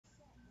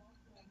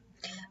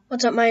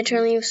What's up, my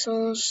eternally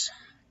souls?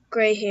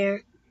 Gray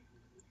here.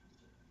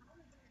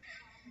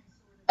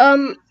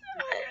 Um,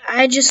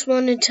 I just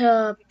wanted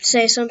to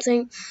say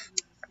something.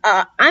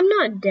 I'm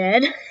not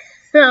dead.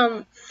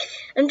 Um,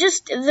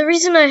 the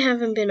reason I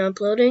haven't been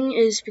uploading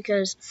is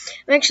because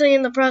I'm actually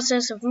in the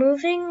process of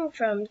moving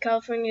from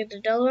California to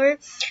Delaware.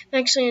 I'm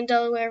actually in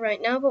Delaware right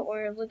now, but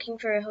we're looking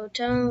for a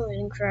hotel,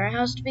 waiting for our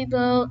house to be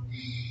built,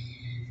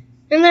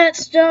 and that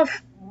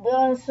stuff.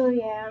 So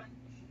yeah.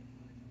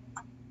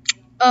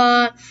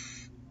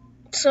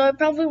 So I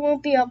probably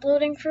won't be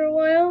uploading for a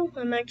while.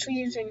 I'm actually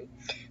using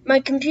my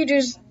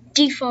computer's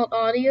default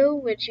audio,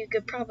 which you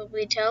could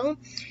probably tell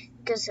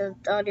because the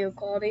audio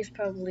quality is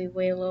probably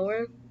way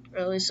lower, or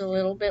at least a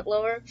little bit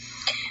lower.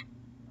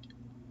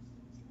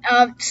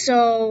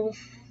 So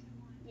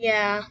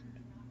yeah,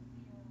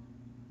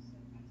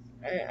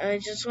 I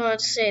just wanted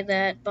to say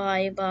that.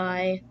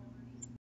 Bye.